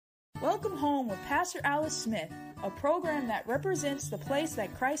Welcome Home with Pastor Alice Smith, a program that represents the place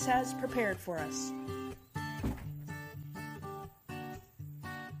that Christ has prepared for us.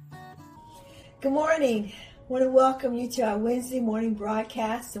 Good morning. I want to welcome you to our Wednesday morning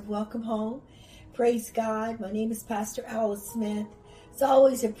broadcast of Welcome Home. Praise God. My name is Pastor Alice Smith. It's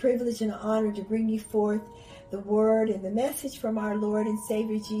always a privilege and an honor to bring you forth the word and the message from our Lord and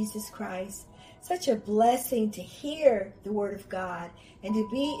Savior Jesus Christ. Such a blessing to hear the word of God and to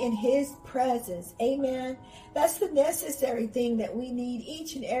be in his presence. Amen. That's the necessary thing that we need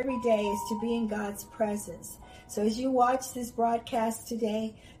each and every day, is to be in God's presence. So as you watch this broadcast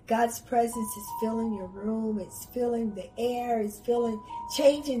today, God's presence is filling your room. It's filling the air. It's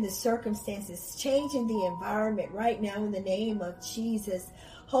changing the circumstances, changing the environment right now in the name of Jesus.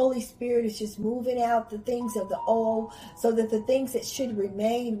 Holy Spirit is just moving out the things of the old so that the things that should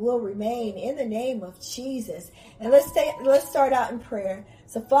remain will remain in the name of Jesus. And let's start out in prayer.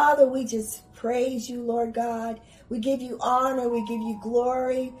 So Father, we just praise you, Lord God. We give you honor. We give you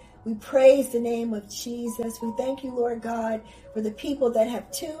glory. We praise the name of Jesus. We thank you, Lord God, for the people that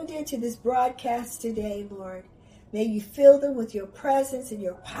have tuned into this broadcast today, Lord. May you fill them with your presence and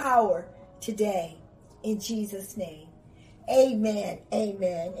your power today. In Jesus' name. Amen,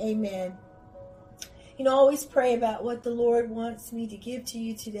 amen, amen. You know, always pray about what the Lord wants me to give to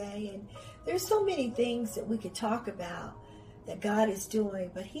you today. And there's so many things that we could talk about that God is doing.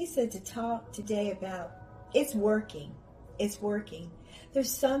 But he said to talk today about it's working. It's working.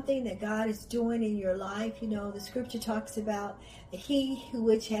 There's something that God is doing in your life. You know, the scripture talks about that he who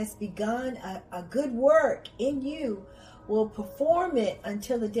which has begun a good work in you will perform it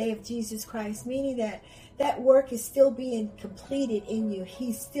until the day of Jesus Christ, meaning that that work is still being completed in you.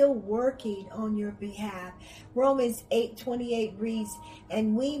 He's still working on your behalf. Romans 8:28 reads,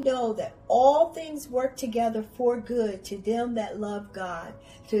 and we know that all things work together for good to them that love God,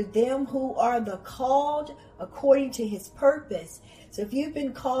 to them who are the called according to his purpose. So if you've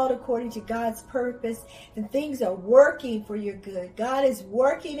been called according to God's purpose, and things are working for your good, God is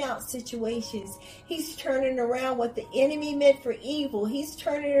working out situations. He's turning around what the enemy meant for evil. He's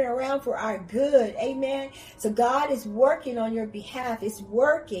turning it around for our good. Amen. So God is working on your behalf. It's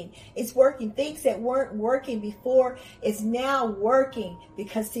working. It's working. Things that weren't working before is now working,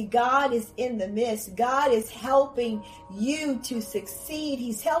 because see, God is in the midst. God is helping you to succeed.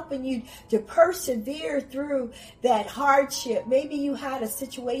 He's helping you to persevere through that hardship. Maybe you had a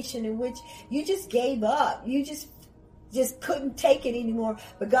situation in which you just gave up. You just couldn't take it anymore.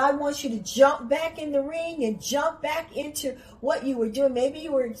 But God wants you to jump back in the ring and jump back into what you were doing. Maybe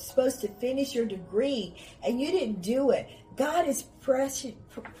you were supposed to finish your degree and you didn't do it. God is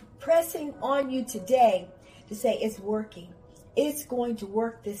pressing on you today to say it's working. It's going to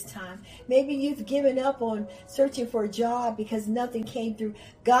work this time. Maybe you've given up on searching for a job because nothing came through.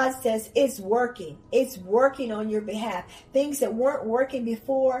 God says it's working. It's working on your behalf. Things that weren't working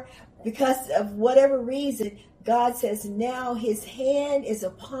before because of whatever reason, God says now his hand is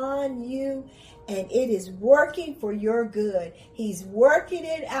upon you and it is working for your good. He's working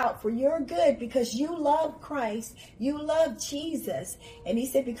it out for your good because you love Christ. You love Jesus. And he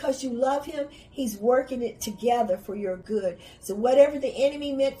said because you love him, he's working it together for your good. So whatever the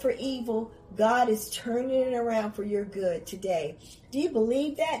enemy meant for evil, God is turning it around for your good today. Do you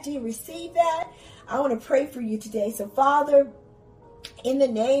believe that? Do you receive that? I want to pray for you today. So Father, in the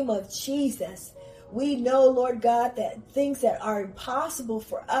name of Jesus, we know, Lord God, that things that are impossible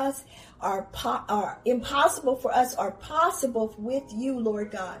for us are impossible for us are possible with you, Lord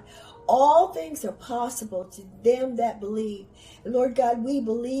God. All things are possible to them that believe. And Lord God, we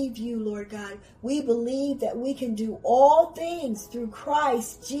believe you, Lord God. We believe that we can do all things through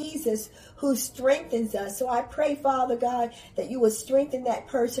Christ Jesus who strengthens us. So I pray, Father God, that you will strengthen that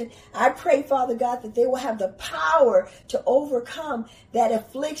person. I pray, Father God, that they will have the power to overcome that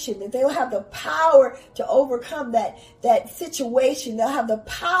affliction, that they will have the power to overcome that situation. They'll have the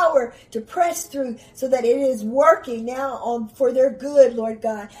power to press through so that it is working now for their good, Lord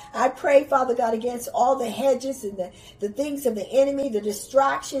God. I pray, Father God, against all the hedges and the things of the enemy, the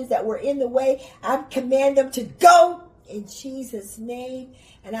distractions that were in the way. I command them to go in Jesus' name.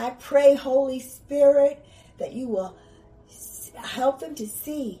 And I pray, Holy Spirit, that you will help them to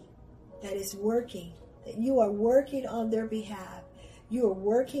see that it's working, that you are working on their behalf. You are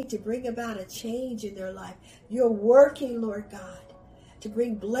working to bring about a change in their life. You're working, Lord God, to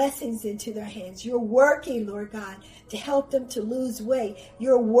bring blessings into their hands. You're working, Lord God, to help them to lose weight.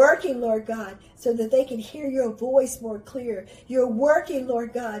 You're working, Lord God, so that they can hear your voice more clear. You're working,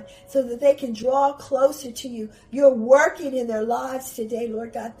 Lord God, so that they can draw closer to you. You're working in their lives today,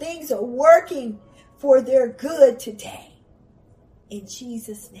 Lord God. Things are working for their good today. In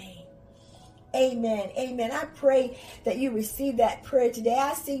Jesus' name. Amen. Amen. I pray that you receive that prayer today.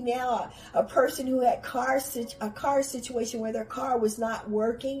 I see now a person who had a car situation where their car was not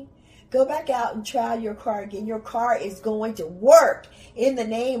working. Go back out and try your car again. Your car is going to work in the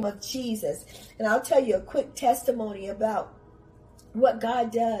name of Jesus. And I'll tell you a quick testimony about what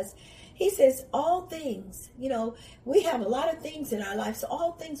God does. He says all things, we have a lot of things in our life. So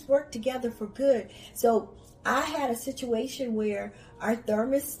all things work together for good. So I had a situation where our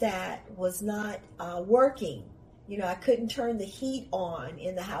thermostat was not working. I couldn't turn the heat on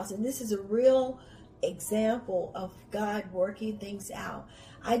in the house. And this is a real example of God working things out.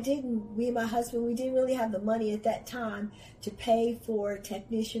 Me and my husband, we didn't really have the money at that time to pay for a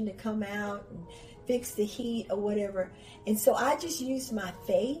technician to come out and fix the heat or whatever. And so I just used my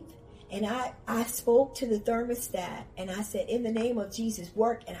faith, and I spoke to the thermostat, and I said, in the name of Jesus,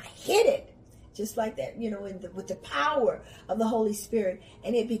 work. And I hit it just like that, with the power of the Holy Spirit.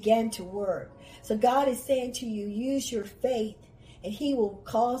 And it began to work. So God is saying to you, use your faith, and he will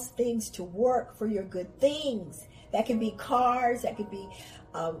cause things to work for your good things. That could be cars, that could be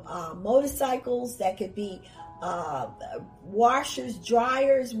motorcycles, that could be washers,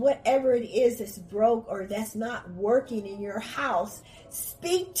 dryers, whatever it is that's broke or that's not working in your house.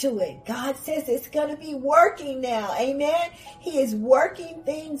 Speak to it. God says it's going to be working now. Amen. He is working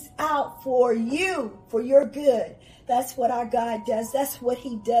things out for you, for your good. That's what our God does. That's what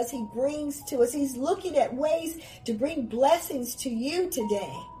he does. He brings to us. He's looking at ways to bring blessings to you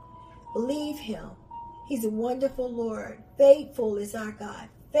today. Believe him. He's a wonderful Lord. Faithful is our God.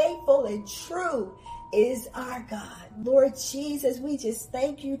 Faithful and true is our God. Lord Jesus, we just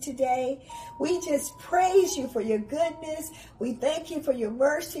thank you today. We just praise you for your goodness. We thank you for your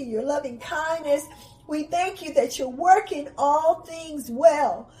mercy, your loving kindness. We thank you that you're working all things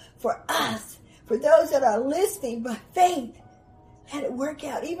well for us, for those that are listening by faith. Let it work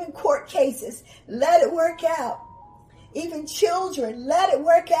out. Even court cases, let it work out. Even children, let it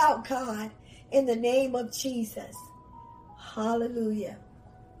work out, God, in the name of Jesus. Hallelujah.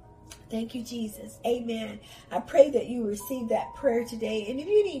 Thank you, Jesus. Amen. I pray that you receive that prayer today. And if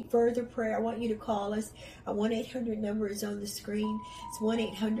you need further prayer, I want you to call us. Our 1-800 number is on the screen. It's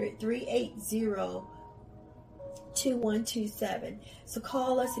 1-800-380-2127. So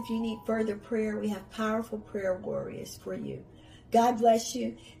call us if you need further prayer. We have powerful prayer warriors for you. God bless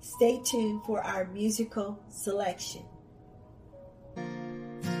you. Stay tuned for our musical selection.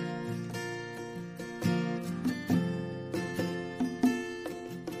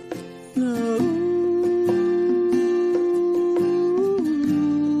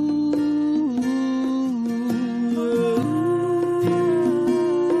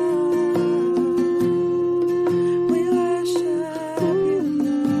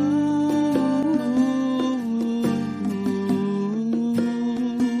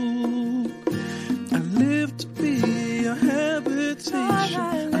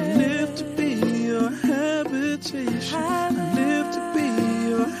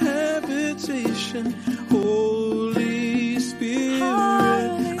 Holy Spirit,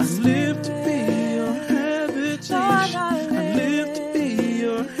 I live to be your habitation. I live to be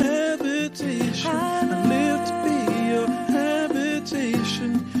your habitation. I live to be your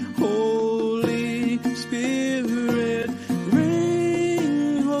habitation. Holy Spirit,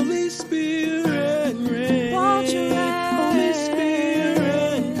 reign. Holy Spirit, reign. Holy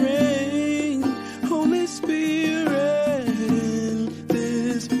Spirit, reign. Holy Spirit, in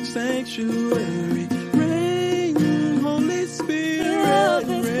this sanctuary.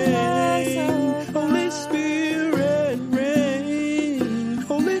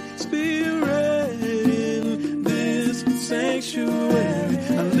 Sanctuary.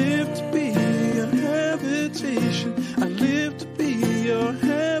 I live to be your habitation. I live to be your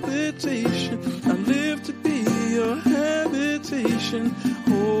habitation. I live to be your habitation.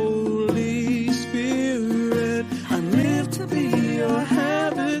 Holy Spirit, I live to be your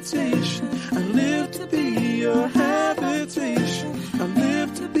habitation. I live to be your habitation. I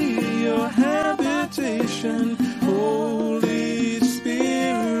live to be your habitation. Holy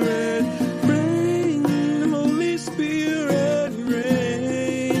Spirit, reign. Holy Spirit,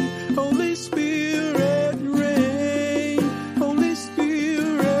 reign. Holy Spirit, reign. Holy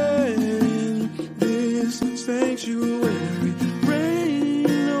Spirit, in this sanctuary. Reign.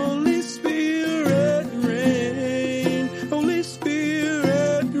 Holy Spirit, reign. Holy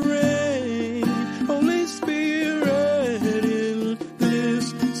Spirit, reign. Holy Spirit, in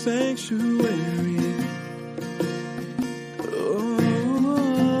this sanctuary.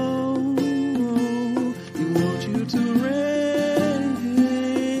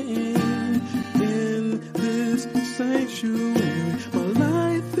 Sanctuary. My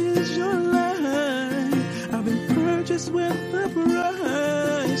life is your life. purchased with a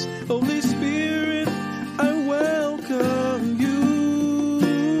price. Holy Spirit, I welcome you.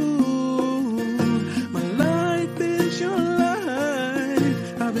 My life is your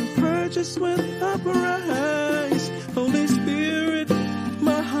life. I've been purchased with a price. Holy Spirit,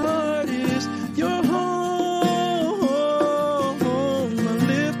 my heart is your home. I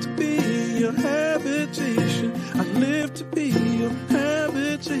live to be your habitation. I live to be your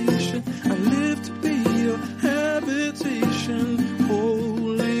habitation. I live to be your habitation.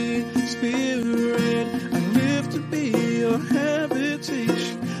 Holy Spirit, I live to be your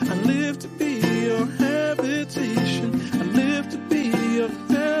habitation. I live to be your habitation. I live to be your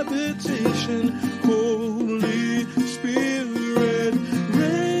habitation. Holy Spirit,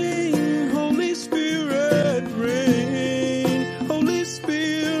 reign. Holy Spirit, reign. Holy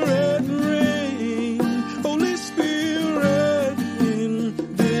Spirit, reign. Holy Spirit, in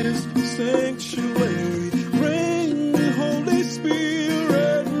this sanctuary, reign. Holy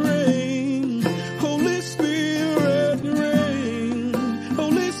Spirit, reign. Holy Spirit, reign.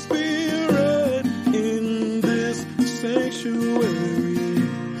 Holy Spirit, in this sanctuary.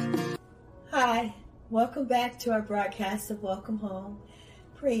 Hi, welcome back to our broadcast of Welcome Home.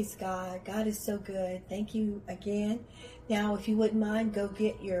 Praise God. God is so good. Thank you again. Now, if you wouldn't mind, go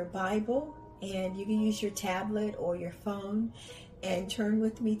get your Bible, and you can use your tablet or your phone and turn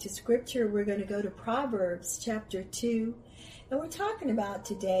with me to Scripture. We're going to go to Proverbs chapter 2, and we're talking about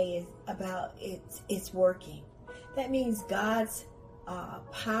today is about it's working. That means God's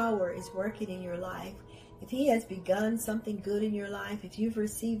power is working in your life. If He has begun something good in your life, if you've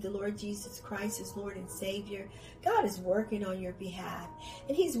received the Lord Jesus Christ as Lord and Savior, God is working on your behalf.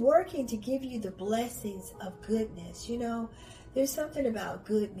 And He's working to give you the blessings of goodness. You know, there's something about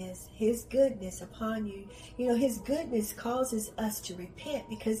goodness, His goodness upon you. You know, His goodness causes us to repent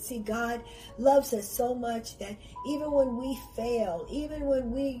because, see, God loves us so much that even when we fail, even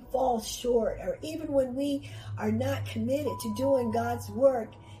when we fall short, or even when we are not committed to doing God's work,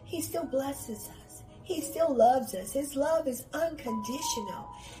 He still blesses us. He still loves us. His love is unconditional.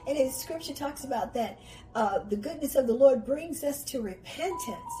 And His scripture talks about that. The goodness of the Lord brings us to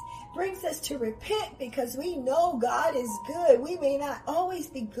repentance. Brings us to repent because we know God is good. We may not always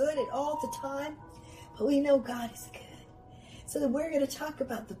be good at all the time, but we know God is good. So we're going to talk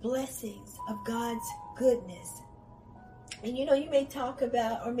about the blessings of God's goodness. And you know, you may talk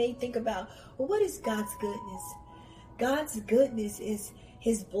about or may think about, well, what is God's goodness? God's goodness is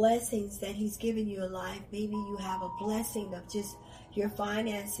His blessings that He's given you in life. Maybe you have a blessing of just your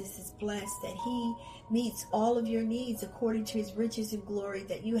finances is blessed, that He meets all of your needs according to His riches and glory,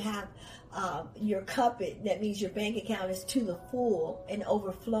 that you have your cup, that means your bank account is to the full and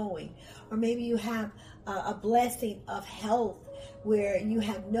overflowing. Or maybe you have a blessing of health where you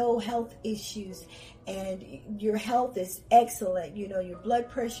have no health issues and your health is excellent. You know, your blood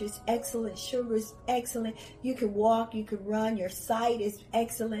pressure is excellent, sugar is excellent, you can walk, you can run, your sight is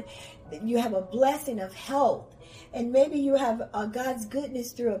excellent. You have a blessing of health. And maybe you have God's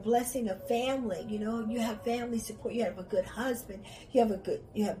goodness through a blessing of family. You know, you have family support. You have a good husband. You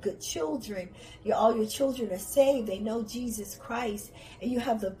have good children. All your children are saved. They know Jesus Christ. And you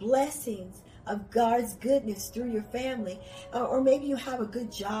have the blessings of God's goodness through your family. Or maybe you have a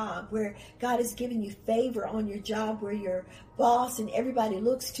good job where God has given you favor on your job, where your boss and everybody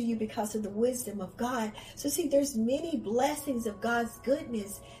looks to you because of the wisdom of God. So see, there's many blessings of God's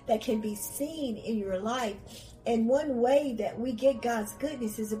goodness that can be seen in your life. And one way that we get God's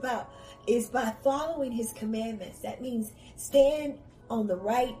goodness is by following His commandments. That means stand on the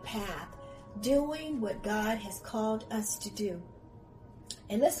right path, doing what God has called us to do.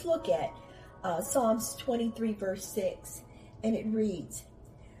 And let's look at Psalms 23 verse 6, and it reads,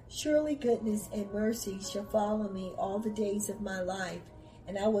 "Surely goodness and mercy shall follow me all the days of my life,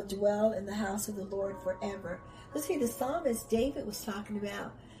 and I will dwell in the house of the Lord forever." Let's see, the psalmist David was talking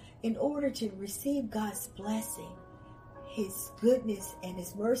about, in order to receive God's blessing, His goodness and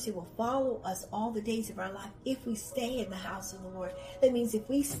His mercy will follow us all the days of our life if we stay in the house of the Lord. That means if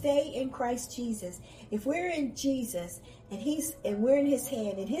we stay in Christ Jesus, if we're in Jesus and we're in His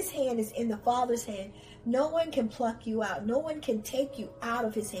hand, and His hand is in the Father's hand, no one can pluck you out. No one can take you out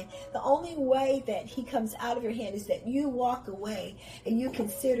of His hand. The only way that He comes out of your hand is that you walk away and you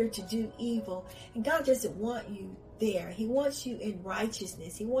consider to do evil. And God doesn't want you there. He wants you in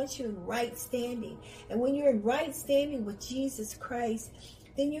righteousness. He wants you in right standing. And when you're in right standing with Jesus Christ,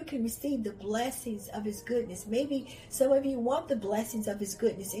 then you can receive the blessings of His goodness. Maybe some of you want the blessings of His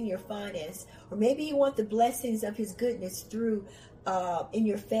goodness in your finance, or maybe you want the blessings of His goodness through in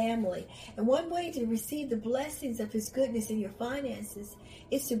your family. And one way to receive the blessings of His goodness in your finances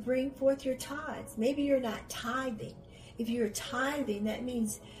is to bring forth your tithes. Maybe you're not tithing. if you're tithing, that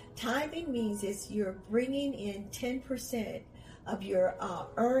means tithing means it's you're bringing in 10% of your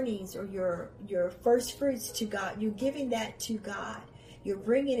earnings or your first fruits to God. You're giving that to God. You're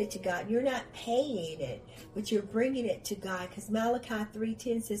bringing it to God. You're not paying it, but you're bringing it to God. Because Malachi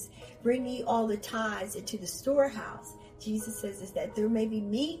 3:10 says, bring ye all the tithes into the storehouse. Jesus says is that there may be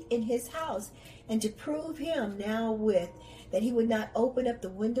meat in his house, and to prove him now with that he would not open up the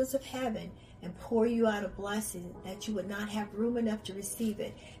windows of heaven and pour you out a blessing, that you would not have room enough to receive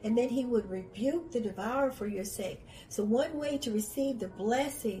it. And then he would rebuke the devourer for your sake. So one way to receive the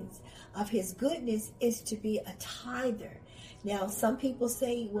blessings of his goodness is to be a tither. Now, some people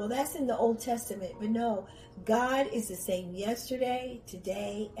say, well, that's in the Old Testament. But no, God is the same yesterday,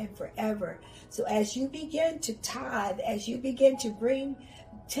 today, and forever. So as you begin to tithe, as you begin to bring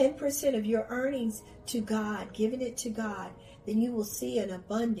 10% of your earnings to God, giving it to God, then you will see an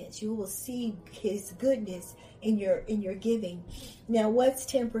abundance. You will see his goodness in your giving. Now, what's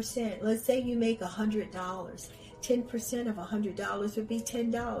 10%? Let's say you make $100. 10% of $100 would be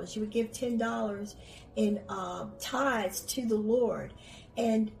 $10. You would give $10 in tithes to the Lord.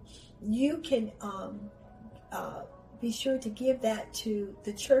 And you can be sure to give that to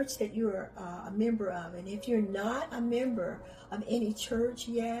the church that you're a member of. And if you're not a member of any church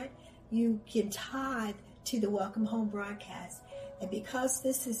yet, you can tithe to the Welcome Home broadcast. And because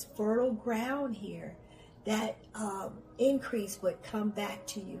this is fertile ground here, that increase would come back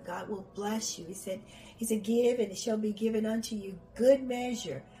to you. God will bless you. He said, give and it shall be given unto you. Good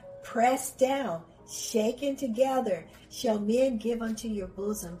measure, pressed down, shaken together, shall men give unto your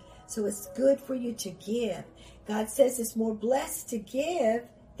bosom. So it's good for you to give. God says it's more blessed to give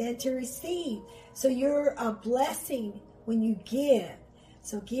than to receive. So you're a blessing when you give.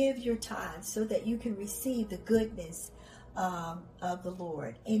 So give your tithes so that you can receive the goodness of the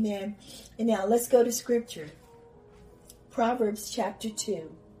Lord. Amen. And now let's go to scripture. Proverbs chapter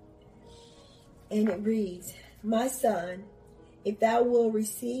 2. And it reads, my son, if thou wilt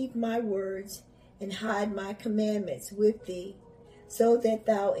receive my words and hide my commandments with thee, so that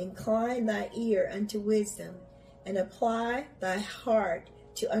thou incline thy ear unto wisdom and apply thy heart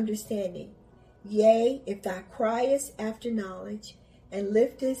to understanding. Yea, if thou criest after knowledge and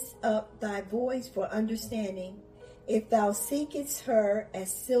liftest up thy voice for understanding, if thou seekest her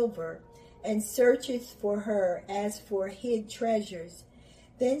as silver and searchest for her as for hid treasures,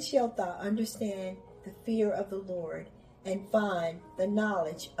 then shalt thou understand the fear of the Lord and find the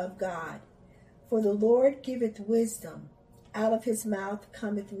knowledge of God. For the Lord giveth wisdom. Out of his mouth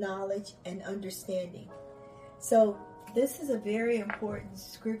cometh knowledge and understanding. So this is a very important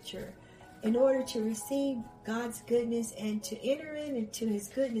scripture. In order to receive God's goodness and to enter into his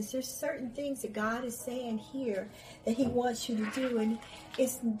goodness, there's certain things that God is saying here that he wants you to do. And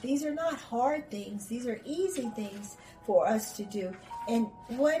these are not hard things. These are easy things for us to do. And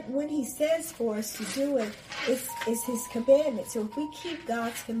when he says for us to do it, it's his commandment. So if we keep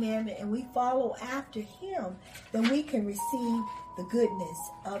God's commandment and we follow after him, then we can receive the goodness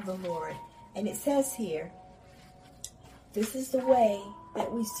of the Lord. And it says here, this is the way that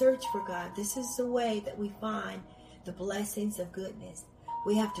we search for God. This is the way that we find the blessings of goodness.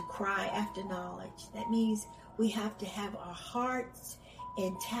 We have to cry after knowledge. That means we have to have our hearts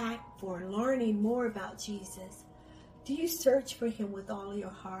intact for learning more about Jesus. Do you search for him with all your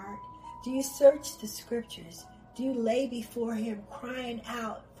heart? Do you search the scriptures? Do you lay before him, crying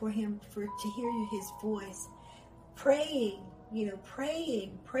out for him to hear his voice? Praying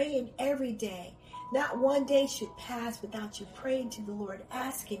every day. Not one day should pass without you praying to the Lord,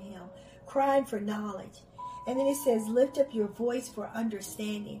 asking him, crying for knowledge. And then it says, lift up your voice for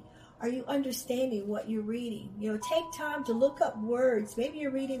understanding. Are you understanding what you're reading? Take time to look up words. Maybe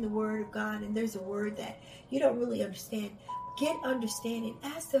you're reading the word of God and there's a word that you don't really understand. Get understanding.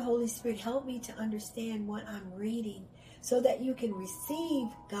 Ask the Holy Spirit, help me to understand what I'm reading so that you can receive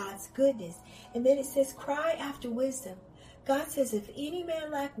God's goodness. And then it says, cry after wisdom. God says, if any man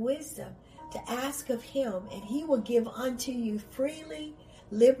lack wisdom, to ask of him, and he will give unto you freely,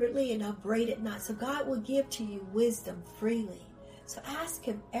 liberally, and upbraid it not. So God will give to you wisdom freely. So ask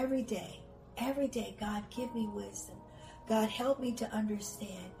him every day, God, give me wisdom. God, help me to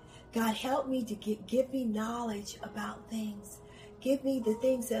understand. God, help me to give me knowledge about things. Give me the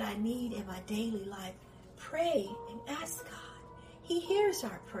things that I need in my daily life. Pray and ask God. He hears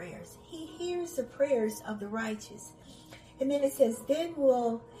our prayers. He hears the prayers of the righteous. And then it says, then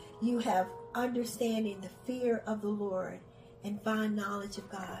will you have understanding the fear of the Lord and find knowledge of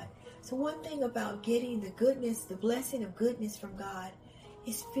God. So one thing about getting the goodness, the blessing of goodness from God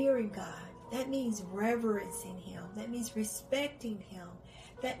is fearing God. That means reverencing him. That means respecting him.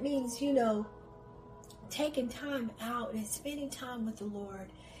 That means, taking time out and spending time with the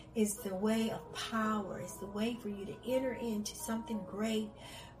Lord is the way of power, is the way for you to enter into something great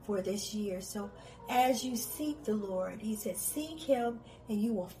for this year. So as you seek the Lord, he said, seek him and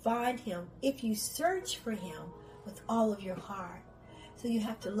you will find him if you search for him with all of your heart. So you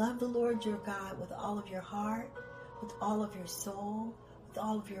have to love the Lord your God with all of your heart, with all of your soul, with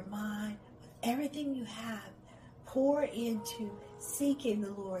all of your mind, with everything you have. Pour into seeking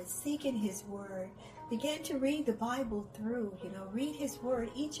the Lord, seeking his word. Begin to read the Bible through, read his word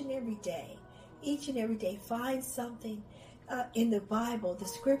each and every day. Each and every day, find something in the Bible, the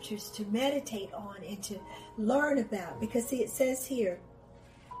scriptures, to meditate on and to learn about. Because see, it says here,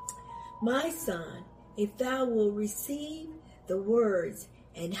 my son, if thou wilt receive the words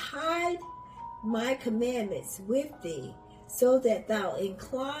and hide my commandments with thee, so that thou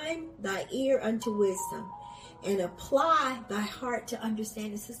incline thy ear unto wisdom, and apply thy heart to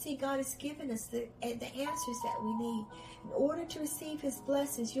understanding. So see, God has given us the answers that we need. In order to receive his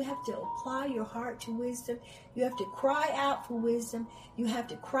blessings, you have to apply your heart to wisdom. You have to cry out for wisdom. You have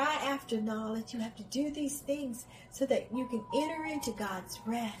to cry after knowledge. You have to do these things so that you can enter into God's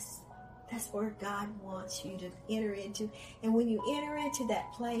rest. That's where God wants you to enter into. And when you enter into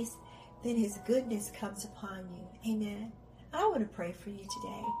that place, then his goodness comes upon you. Amen. I want to pray for you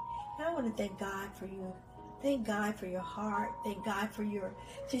today. And I want to thank God for you. Thank God for your heart. Thank God for your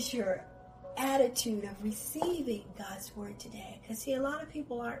attitude of receiving God's word today. Because see, a lot of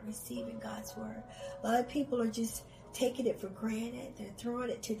people aren't receiving God's word. A lot of people are just taking it for granted. They're throwing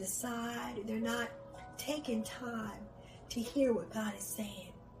it to the side. They're not taking time to hear what God is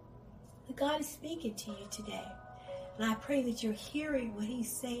saying. But God is speaking to you today. And I pray that you're hearing what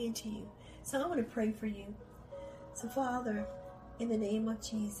he's saying to you. So I want to pray for you. So Father, in the name of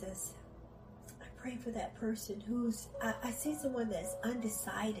Jesus, pray for that person who's, I see someone that's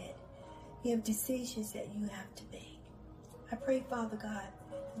undecided. You have decisions that you have to make. I pray, Father God,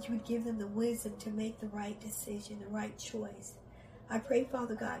 that you would give them the wisdom to make the right decision, the right choice. I pray,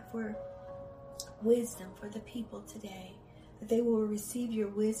 Father God, for wisdom for the people today, that they will receive your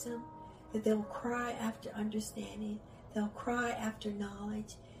wisdom, that they'll cry after understanding, they'll cry after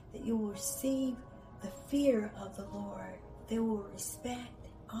knowledge, that you will receive the fear of the Lord. They will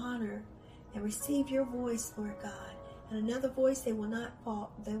respect, honor, and receive your voice, Lord God, and another voice they will not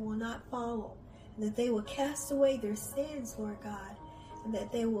follow, and that they will cast away their sins, Lord God, and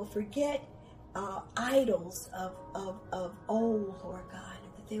that they will forget idols of old, Lord God,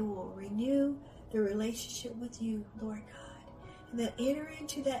 and that they will renew their relationship with you, Lord God, and that enter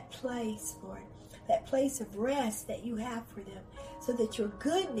into that place, Lord, that place of rest that you have for them, so that your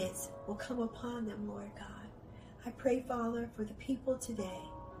goodness will come upon them, Lord God. I pray, Father, for the people today,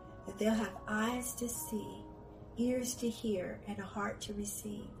 that they'll have eyes to see, ears to hear, and a heart to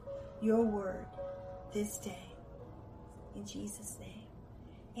receive your word this day. In Jesus' name,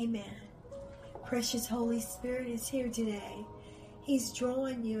 amen. Precious Holy Spirit is here today. He's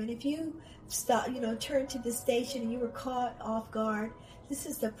drawing you. And if you turn to the station and you were caught off guard, this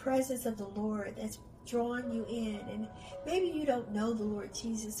is the presence of the Lord that's drawing you in. And maybe you don't know the Lord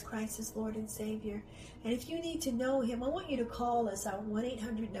Jesus Christ as Lord and Savior. And if you need to know him, I want you to call us. Our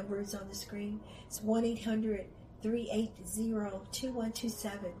 1-800 number is on the screen. It's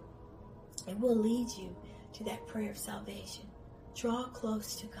 1-800-380-2127. And we'll lead you to that prayer of salvation. Draw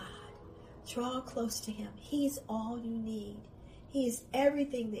close to God. Draw close to him. He's all you need. He is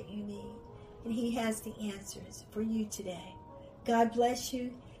everything that you need. And he has the answers for you today. God bless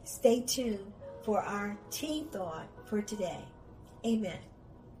you. Stay tuned for our tea thought for today. Amen.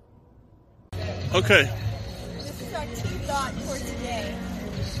 Okay. This is our tea thought for today.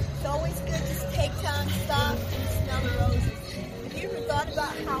 It's always good to take time to stop and smell the roses. Have you ever thought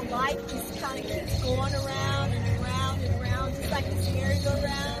about how life just kind of keeps going around and around and around, just like this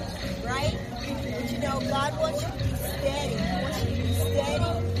merry-go-round, right? But God wants you to be steady. He wants you to be steady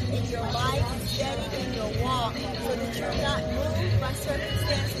in your life, steady in your walk, so that you're not moved by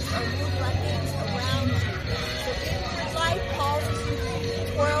circumstances or moved by things around you. So if your life causes you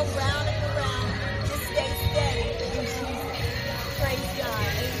to twirl round and around, just stay steady in Jesus. Praise God.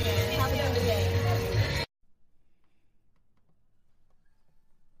 Amen. Have a good day.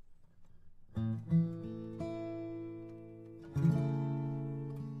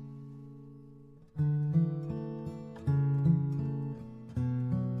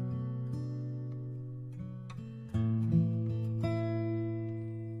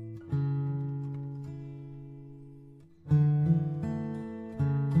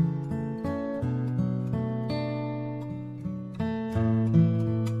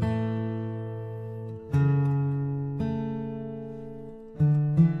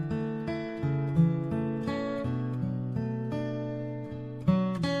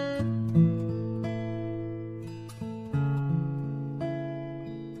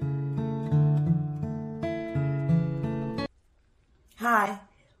 Hi,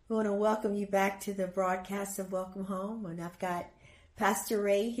 we want to welcome you back to the broadcast of Welcome Home. And I've got Pastor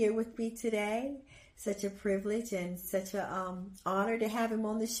Ray here with me today. Such a privilege and such an honor to have him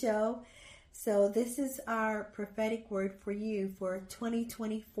on the show. So this is our prophetic word for you for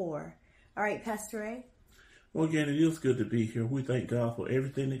 2024. All right, Pastor Ray? Well, again, it is good to be here. We thank God for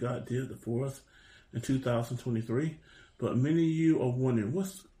everything that God did for us in 2023. But many of you are wondering,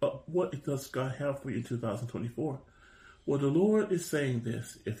 what does God have for you in 2024? Well, the Lord is saying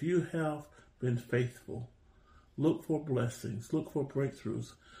this: if you have been faithful, look for blessings, look for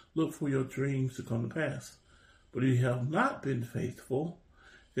breakthroughs, look for your dreams to come to pass. But if you have not been faithful,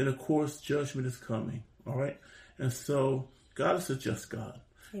 then of course judgment is coming. All right? And so God is a just God.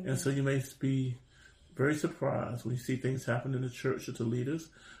 Amen. And so you may be very surprised when you see things happen in the church or to leaders.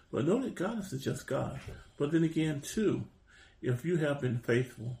 But know that God is a just God. But then again, too, if you have been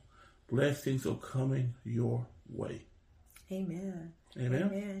faithful, blessings are coming your way. Amen. Amen.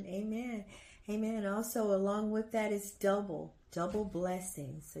 Amen. Amen. Amen. Also, along with that is double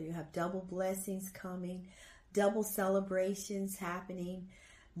blessings. So you have double blessings coming, double celebrations happening,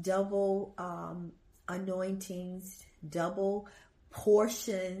 double anointings, double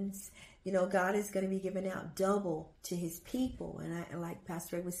portions. You know, God is going to be giving out double to his people. And like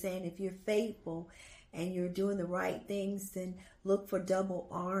Pastor Ray was saying, if you're faithful and you're doing the right things, then look for double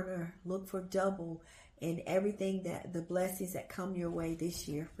honor, look for double in everything, that the blessings that come your way this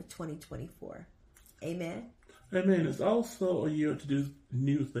year for 2024. Amen. Amen. It's also a year to do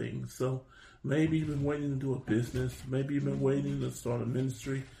new things. So maybe you've been waiting to do a business. Maybe you've been waiting to start a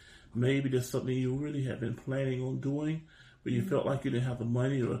ministry. Maybe there's something you really have been planning on doing, but you felt like you didn't have the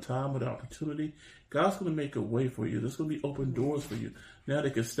money or the time or the opportunity. God's going to make a way for you. There's going to be open doors for you. Now they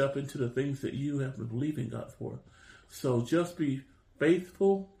can step into the things that you have been believing God for. So just be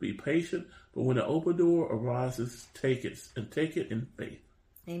faithful, be patient, but when an open door arises, take it, and take it in faith.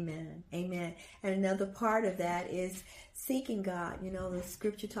 Amen. Amen. And another part of that is seeking God. You know, the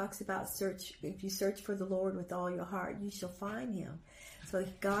scripture talks about if you search for the Lord with all your heart, you shall find him. So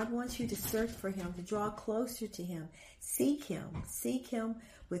God wants you to search for him, to draw closer to him. Seek him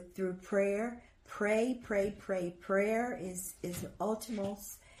through prayer. Pray. Prayer is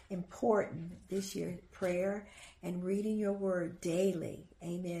utmost important this year. Prayer and reading your word daily.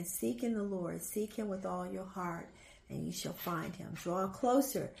 Amen. Seeking the Lord. Seek him with all your heart, and you shall find him. Draw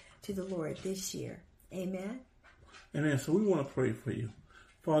closer to the Lord this year. Amen. Amen. So we want to pray for you.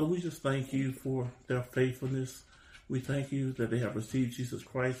 Father, we just thank you for their faithfulness. We thank you that they have received Jesus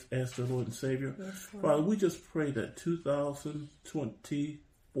Christ as their Lord and Savior. Yes, Father, we just pray that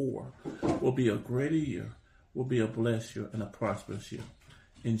 2024 will be a greater year, will be a blessed year, and a prosperous year.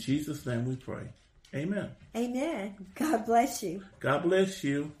 In Jesus' name we pray. Amen. Amen. God bless you. God bless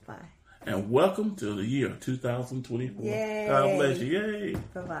you. Bye. And welcome to the year 2024. Yay. God bless you. Yay.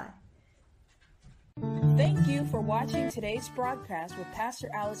 Bye-bye. Thank you for watching today's broadcast with Pastor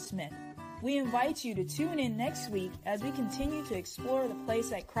Alice Smith. We invite you to tune in next week as we continue to explore the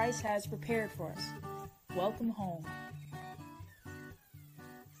place that Christ has prepared for us. Welcome home.